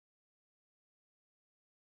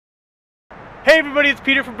Hey everybody, it's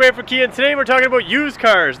Peter from Brantford Kia, and today we're talking about used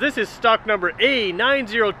cars. This is stock number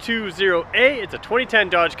A9020A. It's a 2010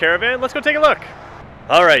 Dodge Caravan. Let's go take a look.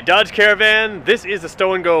 Alright, Dodge Caravan. This is a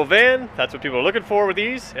stow and go van. That's what people are looking for with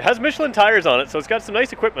these. It has Michelin tires on it, so it's got some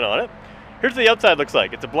nice equipment on it. Here's what the outside looks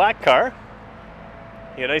like. It's a black car.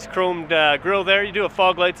 You got a nice chromed grille there. You do have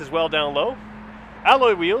fog lights as well down low.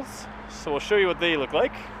 Alloy wheels, so we'll show you what they look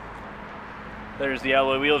like. There's the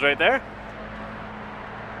alloy wheels right there.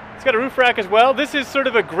 It's got a roof rack as well. This is sort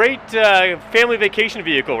of a great family vacation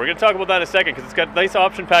vehicle. We're going to talk about that in a second because it's got nice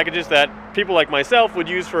option packages that people like myself would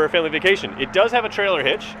use for a family vacation. It does have a trailer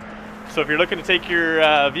hitch, so if you're looking to take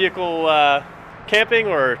your vehicle camping,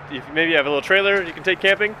 or if maybe you have a little trailer you can take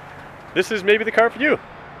camping, this is maybe the car for you.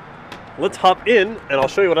 Let's hop in and I'll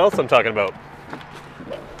show you what else I'm talking about.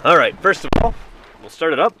 Alright, first of all, we'll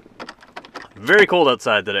start it up. Very cold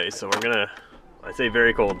outside today, so we're going to, I say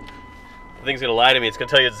very cold. The thing's gonna lie to me. It's gonna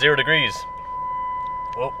tell you it's 0 degrees.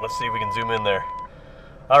 Well, let's see if we can zoom in there.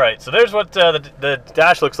 Alright, so there's what the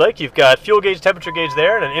dash looks like. You've got fuel gauge, temperature gauge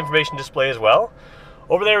there, and an information display as well.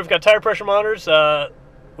 Over there we've got tire pressure monitors.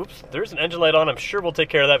 Oops, there's an engine light on. I'm sure we'll take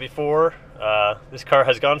care of that before. This car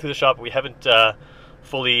has gone through the shop, but we haven't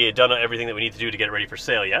fully done everything that we need to do to get it ready for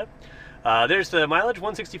sale yet. There's the mileage,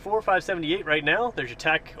 164,578 right now. There's your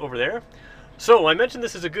tach over there. So, I mentioned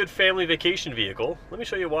this is a good family vacation vehicle. Let me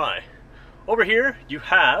show you why. Over here, you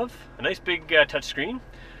have a nice big touchscreen.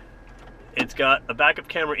 It's got a backup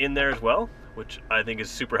camera in there as well, which I think is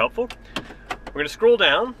super helpful. We're going to scroll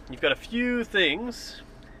down. You've got a few things.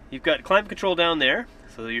 You've got climate control down there,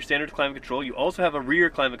 so your standard climate control. You also have a rear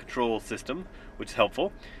climate control system, which is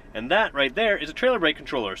helpful. And that right there is a trailer brake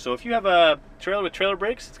controller. So if you have a trailer with trailer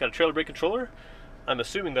brakes, it's got a trailer brake controller. I'm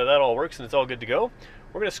assuming that all works and it's all good to go.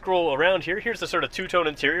 We're going to scroll around here. Here's the sort of two-tone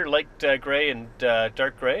interior, light gray and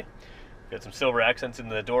dark gray. Got some silver accents in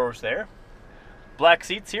the doors there. Black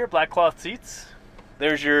seats here, black cloth seats.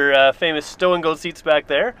 There's your famous stow and go seats back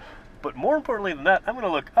there. But more importantly than that, I'm going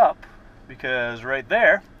to look up because right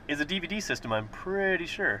there is a DVD system, I'm pretty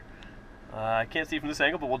sure. I can't see from this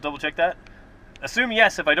angle, but we'll double check that. Assume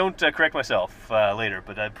yes if I don't correct myself later,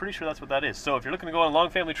 but I'm pretty sure that's what that is. So if you're looking to go on a long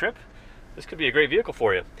family trip, this could be a great vehicle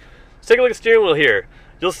for you. Let's take a look at the steering wheel here.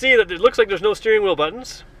 You'll see that it looks like there's no steering wheel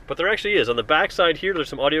buttons, but there actually is. On the back side here, there's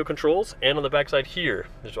some audio controls, and on the back side here,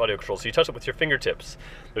 there's audio controls. So you touch it with your fingertips.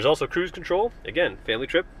 There's also cruise control. Again, family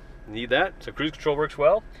trip, need that. So cruise control works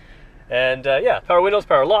well. And yeah, power windows,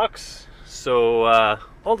 power locks. So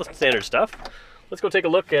all the standard stuff. Let's go take a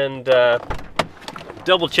look and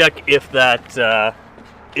double check if that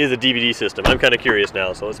is a DVD system. I'm kind of curious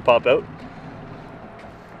now, so let's pop out.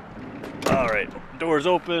 All right, doors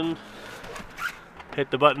open. Hit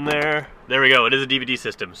the button there. There we go. It is a DVD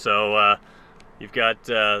system. So you've got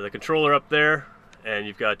the controller up there, and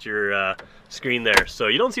you've got your screen there. So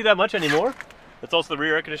you don't see that much anymore. That's also the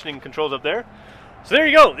rear air conditioning controls up there. So there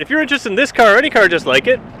you go. If you're interested in this car or any car just like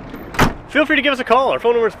it, feel free to give us a call. Our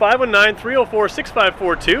phone number is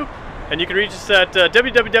 519-304-6542, and you can reach us at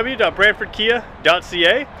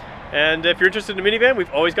www.brantfordkia.ca. And if you're interested in a minivan,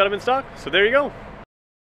 we've always got them in stock. So there you go.